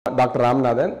Doctor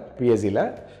Ramanathan பிஎஸ்சியில்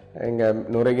எங்கள்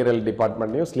நுரையீரல்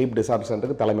டிபார்ட்மெண்ட்லையும் sleep disorder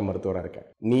சென்டருக்கு தலைமை மருத்துவராக இருக்கேன்.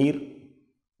 நீர்,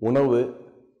 உணவு,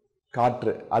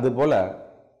 காற்று, அதுபோல்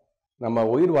நம்ம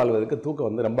உயிர் வாழ்வதற்கு தூக்கம்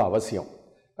வந்து ரொம்ப அவசியம்.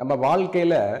 நம்ம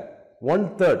வாழ்க்கையில்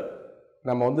 1/3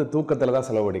 நம்ம வந்து தூக்கத்தில் தான்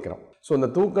செலவழிக்கிறோம். ஸோ இந்த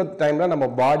தூக்க டைமில் நம்ம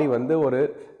பாடி வந்து ஒரு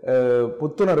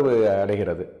புத்துணர்வு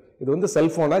அடைகிறது. இது வந்து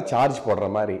செல்ஃபோனை சார்ஜ் போடுற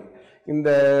மாதிரி.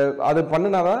 அது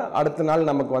பண்ணினா தான் அடுத்த நாள்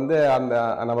நமக்கு வந்து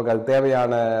நமக்கு அது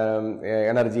தேவையான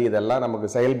எனர்ஜி இதெல்லாம் நமக்கு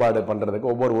செயல்பாடு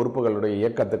பண்ணுறதுக்கு ஒவ்வொரு உறுப்புகளுடைய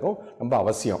இயக்கத்துக்கும் ரொம்ப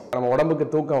அவசியம். நம்ம உடம்புக்கு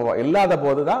தூக்கம் இல்லாத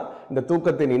போது தான் இந்த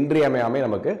தூக்கத்தின் இன்றியமையாமை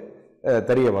நமக்கு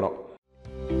தெரிய வரும்.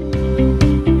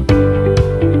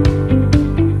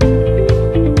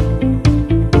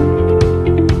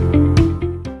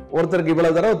 ஒருத்தருக்கு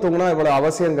இவ்வளவு தடவை தூங்கினா இவ்வளவு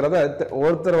அவசியங்கிறத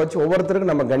ஒருத்தரை வச்சு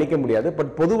ஒவ்வொருத்தருக்கும் நம்ம கணிக்க முடியாது. பட்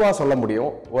பொதுவாக சொல்ல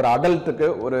முடியும், ஒரு அடல்ட்டுக்கு,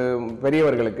 ஒரு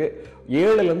பெரியவர்களுக்கு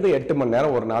 7லேருந்து 8 மணி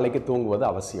நேரம் ஒரு நாளைக்கு தூங்குவது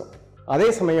அவசியம். அதே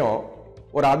சமயம்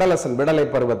ஒரு அடலசன் விடலை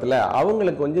பருவத்தில்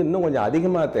அவங்களுக்கு இன்னும் கொஞ்சம்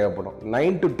அதிகமாக தேவைப்படும்.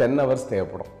 9 to 10 hours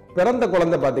தேவைப்படும். பிறந்த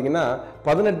குழந்தை பார்த்தீங்கன்னா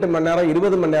 18 மணி நேரம்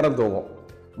 20 மணி நேரம் தூங்கும்.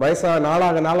 வயசாக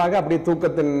நாளாக அப்படியே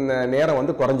தூக்கத்தின்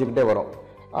நேரம் குறைஞ்சிக்கிட்டே வரும்.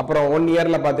 அப்புறம் 1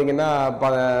 இயரில் பார்த்தீங்கன்னா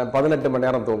 18 மணி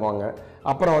நேரம் தூங்குவாங்க.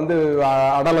 அப்புறம்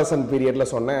அடலசன்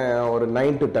பீரியடில் சொன்னேன் ஒரு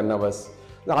 9 to 10 hours.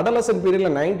 இந்த அடலசன்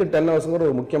பீரியடில் 9 to 10 hours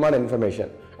ஒரு முக்கியமான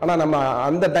இன்ஃபர்மேஷன். ஆனால் நம்ம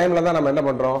அந்த டைமில் தான் நம்ம என்ன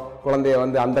பண்ணுறோம், குழந்தைய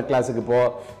அந்த கிளாஸுக்கு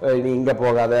நீ இங்கே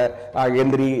போகாத,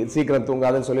 எந்திரி, சீக்கிரம்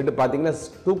தூங்காதுன்னு சொல்லிட்டு பார்த்தீங்கன்னா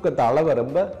தூக்கத்தை அளவை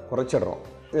ரொம்ப குறைச்சிடுறோம்.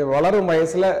 வளரும்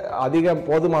வயசில்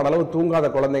போதுமான அளவு தூங்காத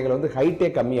குழந்தைகள் ஹைட்டே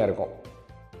கம்மியாக இருக்கும்.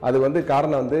 அது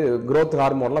காரணம் growth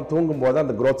ஹார்மோன்லாம் தூங்கும் போது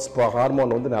அந்த growth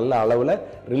ஹார்மோன் நல்ல அளவில்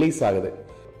ரிலீஸ் ஆகுது.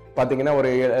 பார்த்தீங்கன்னா ஒரு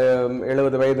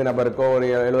 70 வயது நபருக்கோ ஒரு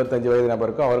 75 வயது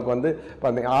நபருக்கோ அவருக்கு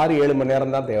 6-7 மணி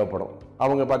நேரம் தான் தேவைப்படும்.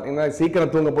 அவங்க பார்த்தீங்கன்னா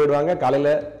சீக்கிரம் தூங்க போயிடுவாங்க,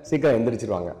 காலையில் சீக்கிரம்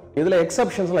எந்திரிச்சிருவாங்க. இதில்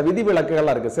எக்ஸப்ஷன்ஸ்லாம் விதி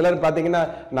விலக்குகள்லாம் இருக்குது. சிலர் பார்த்தீங்கன்னா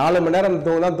 4 மணி நேரம்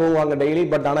தான் தூங்குவாங்க டெய்லி.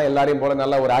 பட் ஆனால் எல்லாரையும் போல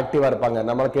நல்லா ஒரு ஆக்டிவாக இருப்பாங்க,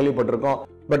 நம்மளால கேள்விப்பட்டிருக்கோம்.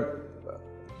 பட்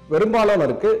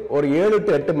பெரும்பாலானோருக்கு ஒரு 7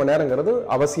 to 8 மணி நேரங்கிறது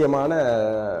அவசியமான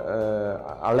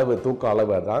அளவு, தூக்க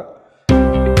அளவு. தான்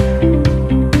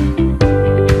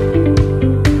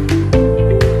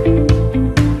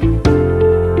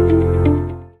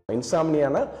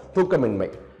இன்சாம்னியானா தூக்கமின்மை.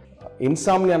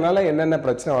 இன்சாம்னியானால என்னென்ன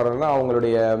பிரச்சனை வரும்னா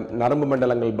அவங்களுடைய நரம்பு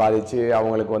மண்டலங்கள் பாதிச்சு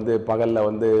அவங்களுக்கு பகலில்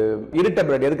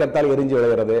இரிட்டபிலிட்டி, எது கத்தாலும் எரிஞ்சு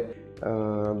விழுகிறது,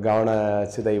 கவன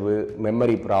சிதைவு,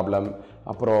 மெமரி ப்ராப்ளம்,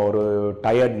 அப்புறம் ஒரு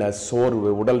டயர்ட்னஸ், சோர்வு,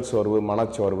 உடல் சோர்வு,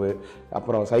 மனச்சோர்வு,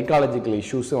 அப்புறம் சைக்காலஜிக்கல்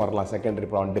இஷ்யூஸும் வரலாம், செகண்டரி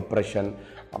ப்ராப்ளம், டிப்ரெஷன்.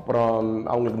 அப்புறம்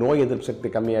அவங்களுக்கு நோய் எதிர்ப்பு சக்தி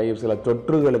கம்மியாகி சில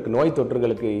நோய்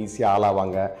தொற்றுகளுக்கு ஈஸியாக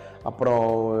ஆளாவாங்க. அப்புறம்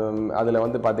அதில்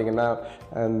பார்த்திங்கன்னா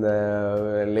இந்த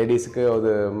லேடிஸுக்கு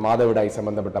ஒரு மாதவிடாய்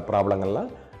சம்மந்தப்பட்ட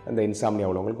ப்ராப்ளங்கள்லாம் இந்த இன்சாம்னியா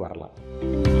உள்ளவங்களுக்கு வரலாம்.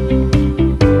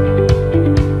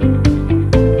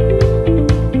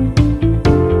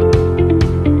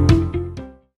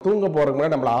 தூங்க போறதுக்கு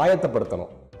முன்னாடி நம்மளை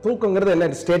ஆயத்தப்படுத்தணும். தூக்கங்கிறது என்ன,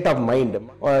 ஸ்டேட் ஆஃப் மைண்ட்.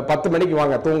 10 மணிக்கு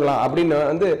வாங்க தூங்கலாம் அப்படின்னு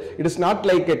இட் இஸ் நாட்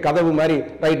லைக் கதவு மாதிரி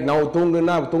ரைட் நவ்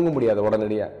தூங்குன்னா தூங்க முடியாது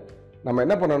உடனடியாக. நம்ம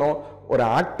என்ன பண்ணணும், ஒரு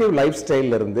ஆக்டிவ் லைஃப்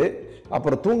ஸ்டைலில் இருந்து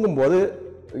அப்புறம் தூங்கும்போது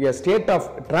ஸ்டேட் ஆஃப்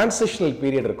டிரான்சிஷனல்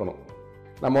பீரியட் இருக்கணும்.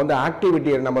 நம்ம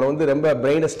ஆக்டிவிட்டி நம்ம ரொம்ப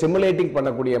பிரெயினை ஸ்டிமுலேட்டிங்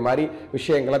பண்ணக்கூடிய மாதிரி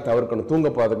விஷயங்களை தவிர்க்கணும் தூங்க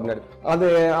போகிறதுக்கு முன்னாடி.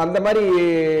 அந்த மாதிரி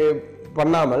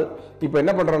பண்ணாமல் இப்போ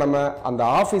என்ன பண்ணுறோம், நம்ம அந்த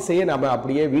ஆஃபீஸையே நம்ம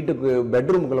அப்படியே வீட்டுக்கு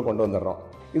பெட்ரூமுக்குள்ளே கொண்டு வந்துடுறோம்.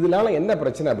 இதனால என்ன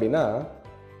பிரச்சனை அப்படின்னா,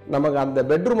 நமக்கு அந்த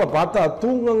பெட்ரூமை பார்த்தா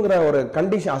தூங்குங்கிற ஒரு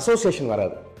கண்டிஷன் அசோசியேஷன்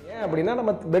வராது. ஏன் அப்படின்னா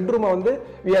நம்ம பெட்ரூமை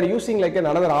we are using like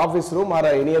another office room or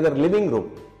any other living room.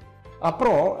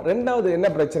 அப்புறம் ரெண்டாவது என்ன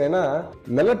பிரச்சனைனா,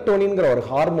 மெலட்டோனின்ங்கிற ஒரு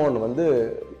ஹார்மோன்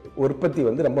உற்பத்தி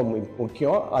ரொம்ப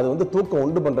முக்கியம். அது தூக்கம்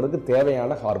உண்டு பண்ணுறதுக்கு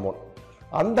தேவையான ஹார்மோன்.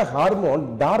 அந்த ஹார்மோன்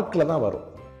டார்க்கில் தான் வரும்.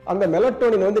 அந்த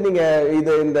மெலட்டோனின்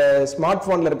நீங்கள் இந்த ஸ்மார்ட்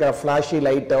ஃபோனில் இருக்கிற ஃப்ளாஷி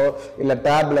லைட்டோ இல்லை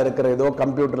டேப்ல இருக்கிறதோ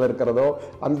கம்ப்யூட்டரில் இருக்கிறதோ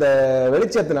அந்த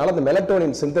வெளிச்சத்தினால அந்த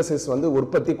மெலட்டோனின் சிந்தசிஸ்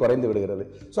உற்பத்தி குறைந்து விடுகிறது.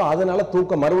 ஸோ அதனால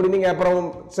தூக்கம் மறுபடியும் நீங்கள்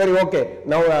அப்புறம் சரி ஓகே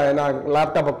நான்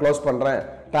லேப்டாப்பை க்ளோஸ் பண்ணுறேன்,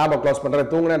 டேபை க்ளோஸ்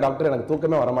பண்ணுறேன், தூங்கினேன் டாக்டர், எனக்கு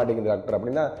தூக்கமே வரமாட்டேங்குது டாக்டர்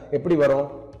அப்படின்னா எப்படி வரும்?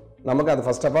 நமக்கு அது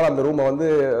ஃபர்ஸ்ட் ஆஃப் ஆல் அந்த ரூமை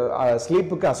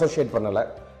ஸ்லீப்புக்கு அசோசியேட் பண்ணலை.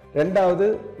 ரெண்டாவது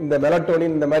இந்த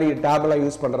மெலட்டோனின் இந்த மாதிரி டேப்லாம்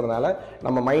யூஸ் பண்ணுறதுனால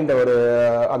நம்ம மைண்டை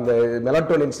அந்த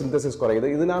மெலட்டோனின் சிந்தசிஸ் குறையுது.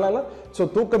 இதனால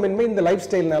தூக்கமின்மை இந்த லைஃப்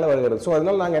ஸ்டைல்னால வருகிறது. ஸோ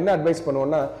அதனால நாங்கள் என்ன அட்வைஸ்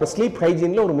பண்ணுவோம்னா, ஸ்லீப்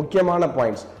ஹைஜீனில் ஒரு முக்கியமான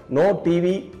points, no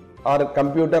TV R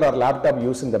computer R laptop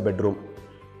use in the bedroom.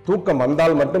 தூக்கம்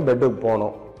வந்தால் மட்டும் பெட்ரூம்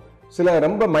போகணும். சில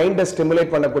ரொம்ப மைண்டை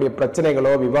ஸ்டிமுலேட் பண்ணக்கூடிய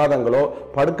பிரச்சனைகளோ விவாதங்களோ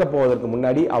படுக்க போவதற்கு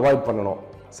முன்னாடி அவாய்ட் பண்ணணும்.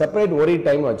 செப்பரேட் ஒரே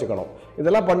டைம் வச்சுக்கணும்.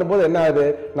 இதெல்லாம் பண்ணும்போது என்ன ஆகுது,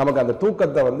 நமக்கு அந்த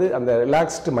தூக்கத்தை அந்த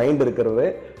ரிலாக்ஸ்டு மைண்ட் இருக்கிறது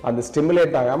அந்த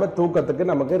ஸ்டிமுலேட் ஆகாமல் தூக்கத்துக்கு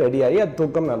நமக்கு ரெடியாகி அது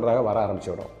தூக்கம் நன்றாக வர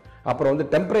ஆரம்பிச்சிடும். அப்புறம்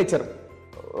டெம்பரேச்சர்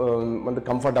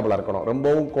கம்ஃபர்டபுளாக இருக்கணும்.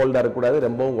 ரொம்பவும் கோல்டாக இருக்கக்கூடாது,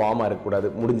 ரொம்பவும் வார்மாக இருக்கக்கூடாது.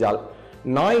 முடிஞ்சால்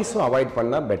நாய்ஸும் அவாய்ட்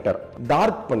பண்ணால் பெட்டர்.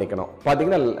 டார்க் பண்ணிக்கணும்.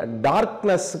 பார்த்தீங்கன்னா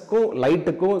டார்க்னஸுக்கும்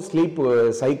லைட்டுக்கும் ஸ்லீப்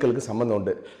சைக்கிளுக்கு சம்மந்தம்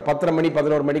உண்டு. 10:30 மணி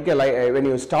 11 மணிக்கு when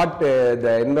you start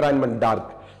the environment dark,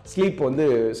 sleep வந்து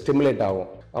ஸ்டிமுலேட்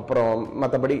ஆகும். அப்புறம்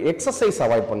மற்றபடி எக்ஸசைஸ்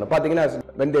அவாய்ட் பண்ணணும். பார்த்தீங்கன்னா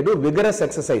when they do vigorous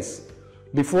exercise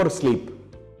before sleep,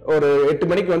 ஒரு 8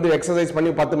 மணிக்கு வந்து எக்ஸசைஸ்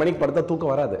பண்ணி 10 மணிக்கு படுத்தா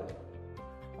தூக்கம் வராது.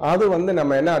 அது வந்து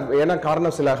நம்ம என்ன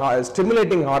காரணம், சில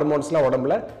ஸ்டிமுலேட்டிங் ஹார்மோன்ஸ்லாம்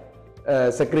உடம்புல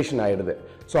செக்ரீஷன் ஆயிடுது.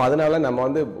 ஸோ அதனால நம்ம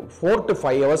வந்து 4 to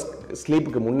 5 hours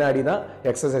ஸ்லீப்புக்கு முன்னாடி தான்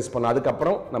எக்ஸசைஸ் பண்ணணும்.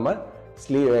 அதுக்கப்புறம் நம்ம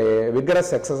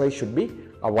vigorous exercise should be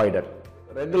avoided.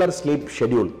 Regular sleep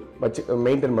schedule வச்சு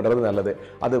மெயின்டைன் பண்ணுறது நல்லது.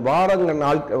 அது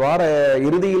வார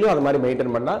இறுதியிலும் அது மாதிரி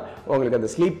மெயின்டைன் பண்ணால் உங்களுக்கு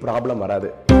அந்த ஸ்லீப் ப்ராப்ளம் வராது.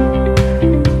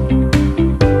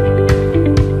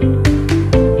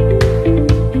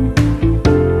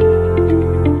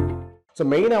 ஸோ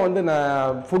மெயினாக வந்து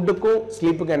நான் ஃபுட்டுக்கும்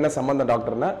ஸ்லீப்புக்கும் என்ன சம்மந்தம்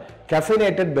டாக்டர்னா,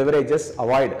 கெஃபினேட்டட் beverages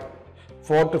avoid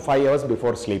 4 to 5 hours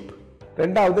before sleep.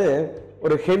 ரெண்டாவது,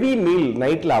 ஒரு ஹெவி மீல்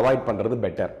நைட்டில் அவாய்ட் பண்ணுறது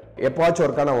பெட்டர். எப்போவாச்சும்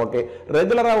ஒருக்கான ஓகே.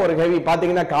 ரெகுலராக ஒரு ஹெவி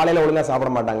பார்த்தீங்கன்னா காலையில் ஒழுங்காக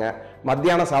சாப்பிட மாட்டாங்க,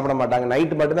 மத்தியானம் சாப்பிட மாட்டாங்க,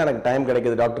 நைட்டு மட்டும்தான் எனக்கு டைம்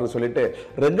கிடைக்குது டாக்டர் சொல்லிட்டு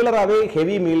ரெகுலராகவே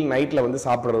ஹெவி மீல் நைட்டில் வந்து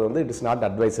சாப்பிட்றது வந்து it is not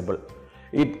advisable.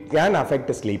 It can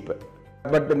affect sleep.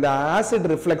 But இந்த ஆசிட்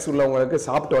ரிஃப்ளெக்ஸ் உள்ளவங்களுக்கு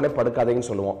சாப்பிட்ட உடனே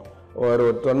படுக்காதீங்கன்னு சொல்லுவோம். ஒரு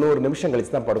 90 நிமிஷம்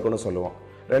கழிச்சு தான் படுக்கணும்னு சொல்லுவோம்.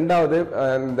 ரெண்டாவது,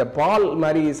 இந்த பால்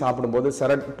மாதிரி சாப்பிடும்போது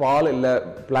பால் இல்லை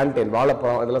பிளான்டேன்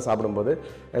வாழைப்பழம் இதெல்லாம் சாப்பிடும்போது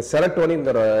செரட்டோனின்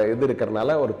இந்த இது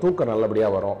இருக்கிறதுனால ஒரு தூக்கம்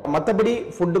நல்லபடியாக வரும். மற்றபடி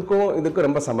ஃபுட்டுக்கும் இதுக்கும்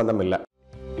ரொம்ப சம்பந்தம் இல்லை.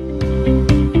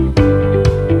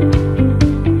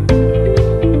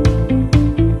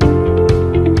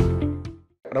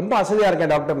 ரொம்ப அசதியாக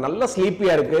இருக்கேன் டாக்டர், நல்ல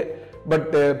ஸ்லீப்பியாக இருக்கு,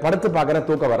 பட் படுத்து பார்க்குற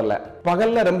தூக்கம் வரல,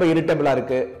 பகலில் ரொம்ப இரிட்டபிளாக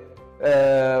இருக்கு,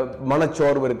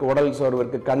 மனச்சோர்வு இருக்கு, உடல் சோர்வு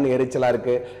இருக்கு, கண் எரிச்சலா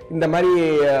இருக்கு, இந்த மாதிரி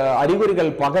அறிகுறிகள்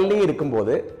பகல்லையும்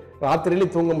இருக்கும்போது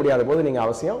ராத்திரியிலும் தூங்க முடியாத போது நீங்க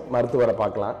அவசியம் மருத்துவரை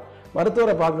பார்க்கலாம்.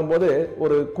 மருத்துவரை பார்க்கும்போது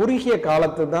ஒரு குறுகிய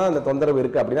காலத்து தான் அந்த தொந்தரவு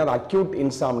இருக்கு அப்படின்னா அது அக்யூட்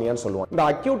இன்சாம்னியான்னு சொல்லுவோம். இந்த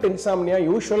அக்யூட் இன்சாம்னியா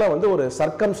யூஸ்வலா வந்து ஒரு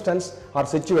சர்க்கம்ஸ்டன்ஸ்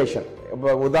ஆர் சிச்சுவேஷன்.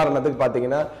 இப்போ உதாரணத்துக்கு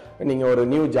பார்த்தீங்கன்னா, நீங்க ஒரு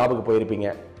நியூ ஜாபுக்கு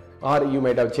போயிருப்பீங்க, are you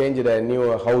might have changed a new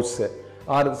house,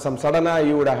 R சடனா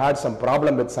you would have had some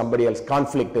problem with somebody else,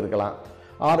 conflict இருக்கலாம்,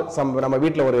 ஆர் நம்ம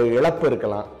வீட்டில் ஒரு இழப்பு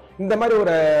இருக்கலாம். இந்த மாதிரி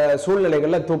ஒரு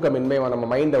சூழ்நிலைகளில் தூக்கமின்மை நம்ம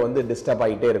மைண்டை வந்து டிஸ்டர்ப்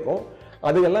ஆகிட்டே இருக்கும்.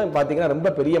 அதுக்கெல்லாம் பார்த்தீங்கன்னா ரொம்ப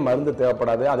பெரிய மருந்து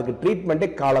தேவைப்படாது. அதுக்கு ட்ரீட்மெண்ட்டே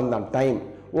காலம் தான், டைம்.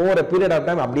 ஒவ்வொரு பீரியட் ஆஃப்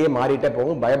டைம் அப்படியே மாறிட்டே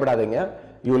போகும். பயப்படாதீங்க,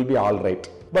 you will be all right.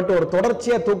 But ஒரு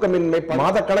தொடர்ச்சியாக தூக்கமின்மை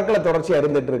மாத கணக்கில் தொடர்ச்சியாக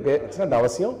இருந்துட்டு இருக்கு, அது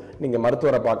அவசியம் நீங்கள்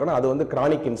மருத்துவரை பார்க்கணும். அது வந்து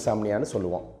கிரானிக் இன்சாம்னியான்னு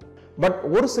சொல்லுவோம். பட்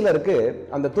ஒரு சிலருக்கு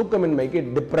அந்த தூக்கமின்மைக்கு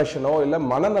டிப்ரெஷனோ இல்லை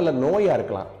மனநல நோயாக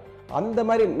இருக்கலாம். அந்த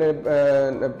மாதிரி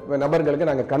நபர்களுக்கு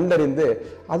நாங்கள் கண்டறிந்து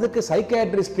அதுக்கு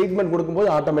சைக்காட்ரிஸ்ட் ட்ரீட்மெண்ட் கொடுக்கும்போது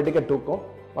ஆட்டோமேட்டிக்காக தூக்கம்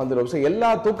வந்துடும். ஸோ எல்லா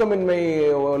தூக்கமின்மை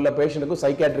உள்ள பேஷண்ட்டுக்கும்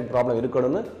சைக்காட்ரிக் ப்ராப்ளம்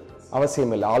இருக்கணும்னு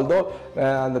அவசியம் இல்லை. ஆல்தோ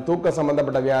அந்த தூக்க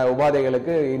சம்பந்தப்பட்ட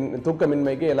உபாதைகளுக்கு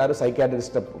தூக்கமின்மைக்கு எல்லாரும்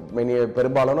சைக்காட்ரிஸ்ட்டை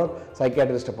பெரும்பாலானோர்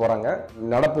சைக்காட்ரிஸ்ட்டை போகிறாங்க.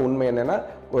 நடப்பு உண்மை என்னென்னா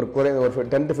ஒரு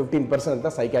 10 to 15%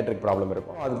 தான் சைக்காட்ரிக் ப்ராப்ளம்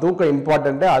இருக்கும். அது தூக்கம்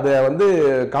இம்பார்ட்டண்ட்டு, அதை வந்து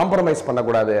காம்ப்ரமைஸ்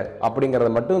பண்ணக்கூடாது அப்படிங்கிறத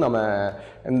மட்டும் நம்ம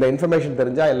இந்த இன்ஃபர்மேஷன்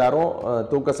தெரிஞ்சால் எல்லாரும்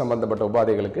தூக்க சம்பந்தப்பட்ட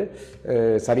உபாதைகளுக்கு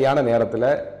சரியான நேரத்தில்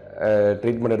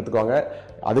ட்ரீட்மெண்ட் எடுத்துக்குவாங்க.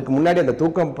 அதுக்கு முன்னாடி அந்த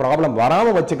தூக்கம் ப்ராப்ளம்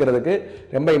வராமல் வச்சுக்கிறதுக்கு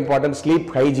ரொம்ப இம்பார்ட்டன்ட்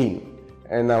ஸ்லீப் ஹைஜீன்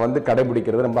வந்து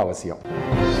கடைபிடிக்கிறது ரொம்ப அவசியம்.